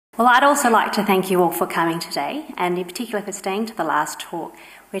Well, I'd also like to thank you all for coming today, and in particular for staying to the last talk,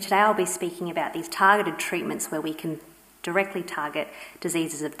 where today I'll be speaking about these targeted treatments where we can directly target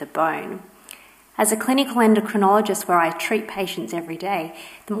diseases of the bone. As a clinical endocrinologist where I treat patients every day,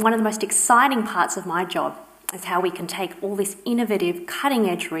 one of the most exciting parts of my job is how we can take all this innovative,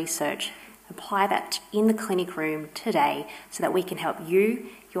 cutting-edge research, apply that in the clinic room today so that we can help you,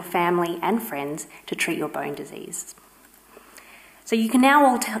 your family and friends to treat your bone disease. So you can now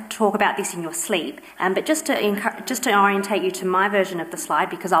all talk about this in your sleep, but just to orientate you to my version of the slide,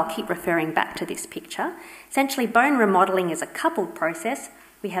 because I'll keep referring back to this picture. Essentially, bone remodeling is a coupled process.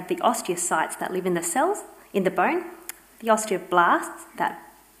 We have the osteocytes that live in the cells, in the bone, the osteoblasts that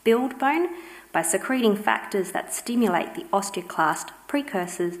build bone by secreting factors that stimulate the osteoclast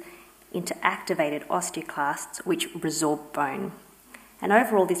precursors into activated osteoclasts which resorb bone. And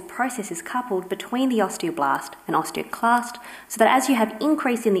overall, this process is coupled between the osteoblast and osteoclast, so that as you have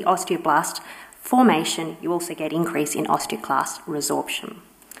increase in the osteoblast formation, you also get increase in osteoclast resorption.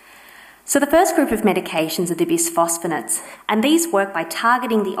 So the first group of medications are the bisphosphonates, and these work by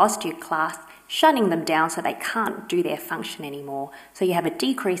targeting the osteoclast, shutting them down so they can't do their function anymore. So you have a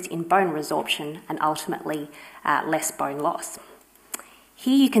decrease in bone resorption and ultimately less bone loss.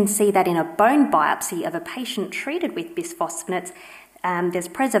 Here you can see that in a bone biopsy of a patient treated with bisphosphonates, there's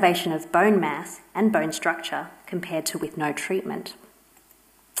preservation of bone mass and bone structure compared to with no treatment.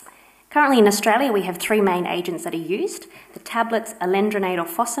 Currently in Australia, we have three main agents that are used: the tablets alendronate or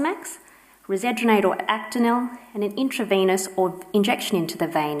Fosamax, risedronate or Actonel, and an intravenous or injection into the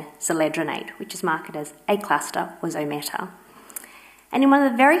vein, zoledronate, which is marketed as Aclasta or Zometa. And in one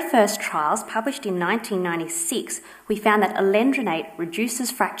of the very first trials, published in 1996, we found that alendronate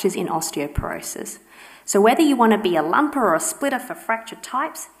reduces fractures in osteoporosis. So whether you want to be a lumper or a splitter for fracture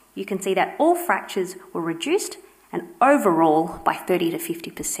types, you can see that all fractures were reduced, and overall by 30 to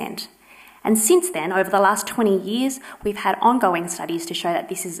 50%. And since then, over the last 20 years, we've had ongoing studies to show that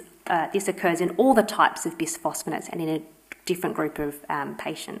this occurs in all the types of bisphosphonates and in a different group of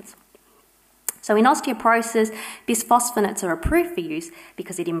patients. So in osteoporosis, bisphosphonates are approved for use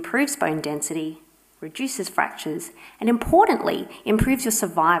because it improves bone density, reduces fractures, and importantly, improves your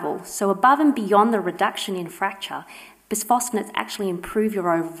survival. So above and beyond the reduction in fracture, bisphosphonates actually improve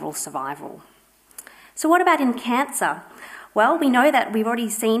your overall survival. So what about in cancer? Well, we know that we've already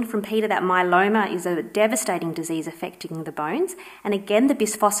seen from Peter that myeloma is a devastating disease affecting the bones. And again, the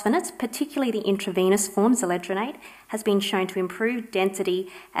bisphosphonates, particularly the intravenous form, zoledronate, has been shown to improve density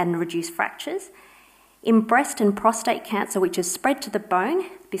and reduce fractures. In breast and prostate cancer, which is spread to the bone,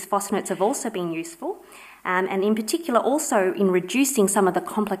 bisphosphonates have also been useful. And in particular, also in reducing some of the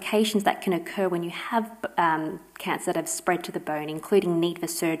complications that can occur when you have cancer that have spread to the bone, including need for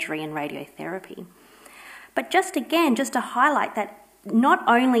surgery and radiotherapy. But just to highlight that not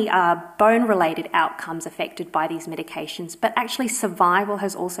only are bone-related outcomes affected by these medications, but actually survival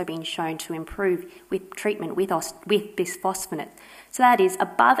has also been shown to improve with treatment with bisphosphonates. So that is,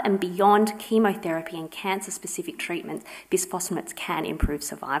 above and beyond chemotherapy and cancer-specific treatments, bisphosphonates can improve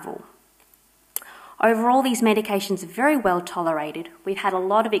survival. Overall, these medications are very well tolerated. We've had a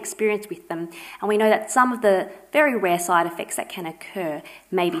lot of experience with them, and we know that some of the very rare side effects that can occur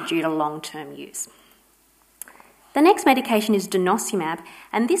may be due to long-term use. The next medication is denosumab,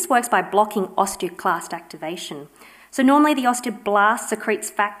 and this works by blocking osteoclast activation. So normally the osteoblast secretes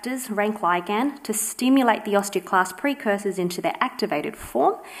factors, rank ligand, to stimulate the osteoclast precursors into their activated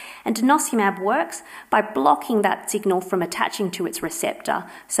form, and denosumab works by blocking that signal from attaching to its receptor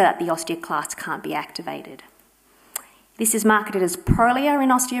so that the osteoclast can't be activated. This is marketed as Prolia in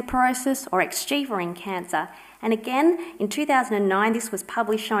osteoporosis or Exgeva in cancer. And again, in 2009, this was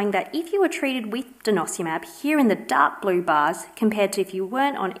published showing that if you were treated with denosumab, here in the dark blue bars, compared to if you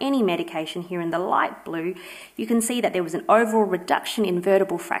weren't on any medication here in the light blue, you can see that there was an overall reduction in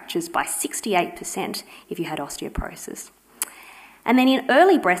vertebral fractures by 68% if you had osteoporosis. And then in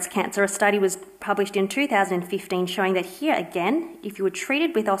early breast cancer, a study was published in 2015 showing that here again, if you were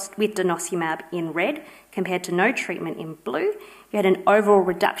treated with denosumab in red compared to no treatment in blue, you had an overall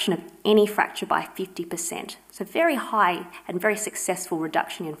reduction of any fracture by 50%. So very high and very successful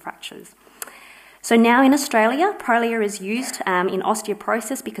reduction in fractures. So now in Australia, Prolia is used in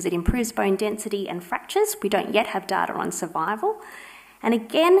osteoporosis because it improves bone density and fractures. We don't yet have data on survival. And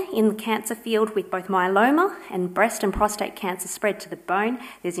again, in the cancer field with both myeloma and breast and prostate cancer spread to the bone,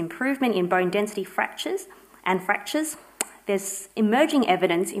 there's improvement in bone density fractures. There's emerging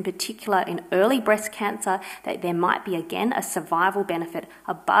evidence, in particular in early breast cancer, that there might be, again, a survival benefit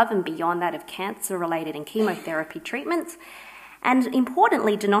above and beyond that of cancer-related and chemotherapy treatments. And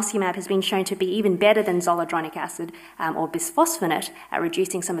importantly, denosumab has been shown to be even better than zoledronic acid or bisphosphonate at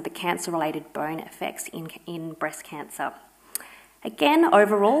reducing some of the cancer-related bone effects in breast cancer. Again,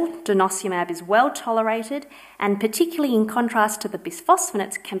 overall, denosumab is well tolerated, and particularly in contrast to the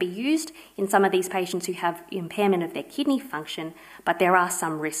bisphosphonates, can be used in some of these patients who have impairment of their kidney function, but there are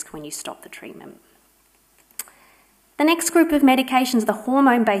some risks when you stop the treatment. The next group of medications are the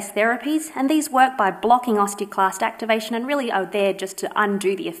hormone-based therapies, and these work by blocking osteoclast activation and really are there just to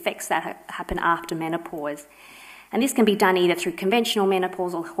undo the effects that happen after menopause. And this can be done either through conventional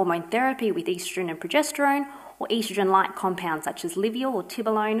menopausal hormone therapy with estrogen and progesterone, or estrogen-like compounds such as Liviol or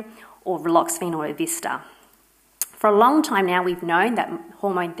Tibolone, or Raloxifene or Evista. For a long time now, we've known that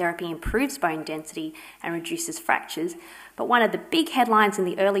hormone therapy improves bone density and reduces fractures, but one of the big headlines in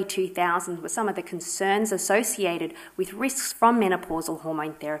the early 2000s was some of the concerns associated with risks from menopausal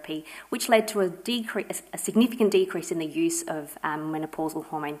hormone therapy, which led to a significant decrease in the use of menopausal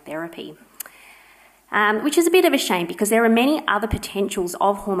hormone therapy. Which is a bit of a shame because there are many other potentials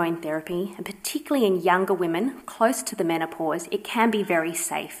of hormone therapy, and particularly in younger women close to the menopause, it can be very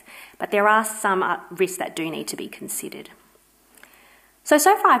safe, but there are some risks that do need to be considered. So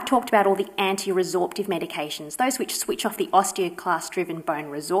far I've talked about all the anti-resorptive medications, those which switch off the osteoclast-driven bone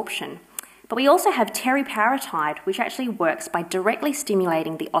resorption. But we also have teriparatide, which actually works by directly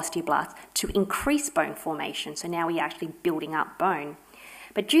stimulating the osteoblasts to increase bone formation, so now we're actually building up bone.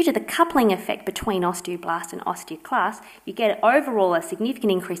 But due to the coupling effect between osteoblast and osteoclast, you get overall a significant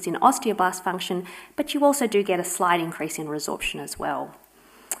increase in osteoblast function, but you also do get a slight increase in resorption as well.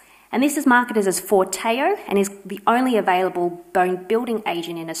 And this is marketed as Forteo and is the only available bone-building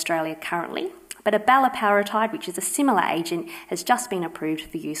agent in Australia currently. But abaloparatide, which is a similar agent, has just been approved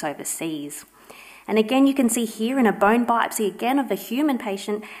for use overseas. And again, you can see here in a bone biopsy, again of the human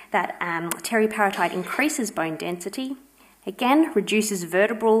patient, that teriparatide increases bone density. Again, reduces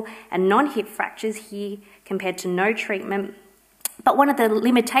vertebral and non-hip fractures here compared to no treatment. But one of the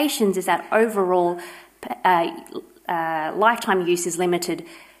limitations is that overall lifetime use is limited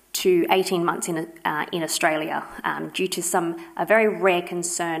to 18 months in Australia due to a very rare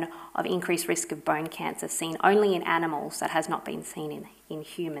concern of increased risk of bone cancer seen only in animals that has not been seen in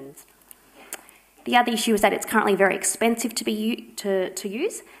humans. The other issue is that it's currently very expensive to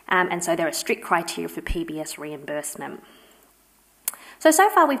use, and so there are strict criteria for PBS reimbursement. So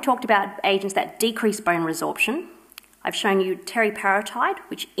far we've talked about agents that decrease bone resorption. I've shown you teriparatide,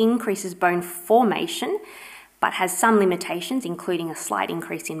 which increases bone formation, but has some limitations, including a slight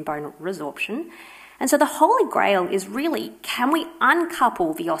increase in bone resorption. And so the Holy Grail is really, can we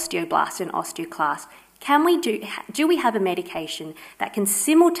uncouple the osteoblast and osteoclast? Do we have a medication that can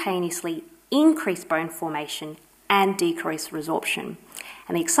simultaneously increase bone formation and decrease resorption?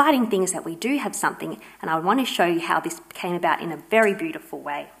 And the exciting thing is that we do have something, and I want to show you how this came about in a very beautiful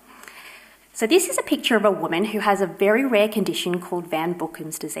way. So this is a picture of a woman who has a very rare condition called Van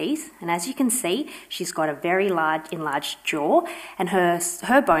Buchen's disease. And as you can see, she's got a very enlarged jaw, and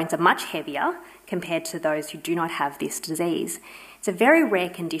her bones are much heavier compared to those who do not have this disease. It's a very rare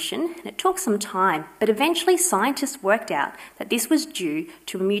condition, and it took some time, but eventually scientists worked out that this was due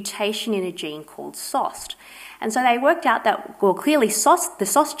to a mutation in a gene called SOST. And so they worked out that, well, clearly the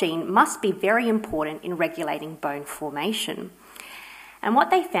SOST gene must be very important in regulating bone formation. And what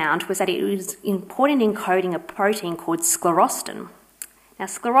they found was that it was important in coding a protein called sclerostin. Now,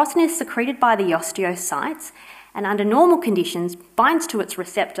 sclerostin is secreted by the osteocytes, and under normal conditions binds to its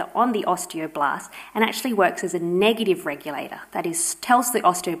receptor on the osteoblast and actually works as a negative regulator. That is, tells the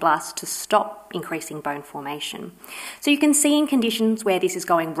osteoblast to stop increasing bone formation. So you can see in conditions where this is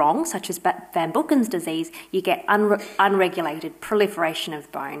going wrong, such as Van Buchen's disease, you get unregulated proliferation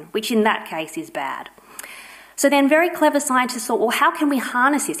of bone, which in that case is bad. So then very clever scientists thought, well, how can we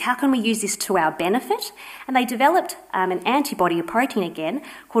harness this? How can we use this to our benefit? And they developed an antibody, a protein again,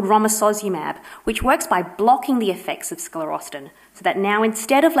 called romosozumab, which works by blocking the effects of sclerostin. So that now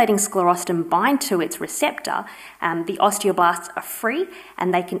instead of letting sclerostin bind to its receptor, the osteoblasts are free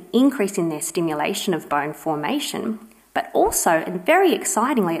and they can increase in their stimulation of bone formation. But also, and very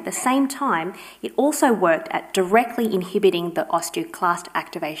excitingly at the same time, it also worked at directly inhibiting the osteoclast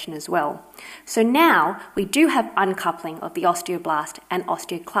activation as well. So now we do have uncoupling of the osteoblast and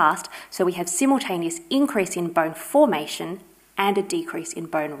osteoclast, so we have simultaneous increase in bone formation and a decrease in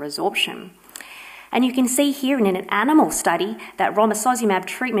bone resorption. And you can see here in an animal study that romosozumab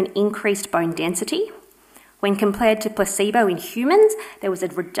treatment increased bone density. When compared to placebo in humans, there was a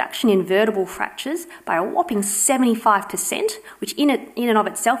reduction in vertebral fractures by a whopping 75%, which in and of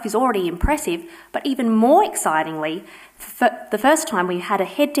itself is already impressive, but even more excitingly, for the first time we had a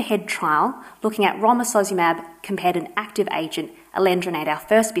head-to-head trial looking at romosozumab compared to an active agent, alendronate, our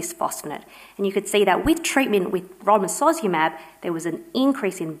first bisphosphonate. And you could see that with treatment with romosozumab, there was an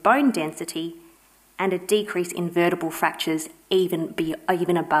increase in bone density and a decrease in vertebral fractures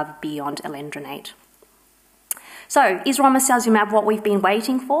even above beyond alendronate. So, is romosozumab what we've been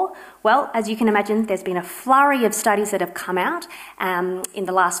waiting for? Well, as you can imagine, there's been a flurry of studies that have come out in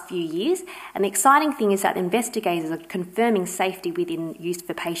the last few years, and the exciting thing is that investigators are confirming safety within use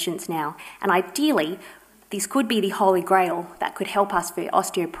for patients now, and ideally, this could be the Holy Grail that could help us for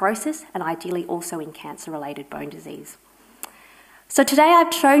osteoporosis and ideally also in cancer-related bone disease. So today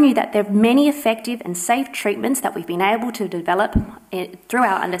I've shown you that there are many effective and safe treatments that we've been able to develop through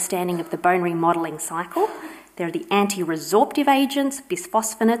our understanding of the bone remodeling cycle. There are the anti-resorptive agents,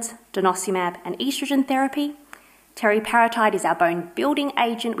 bisphosphonates, denosumab and estrogen therapy. Teriparatide is our bone building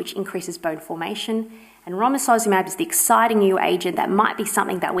agent which increases bone formation. And romosozumab is the exciting new agent that might be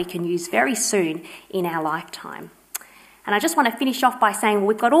something that we can use very soon in our lifetime. And I just want to finish off by saying, well,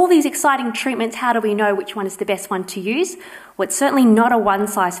 we've got all these exciting treatments, how do we know which one is the best one to use? Well, it's certainly not a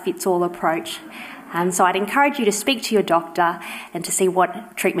one-size-fits-all approach. So I'd encourage you to speak to your doctor and to see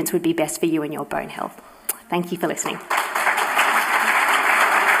what treatments would be best for you and your bone health. Thank you for listening.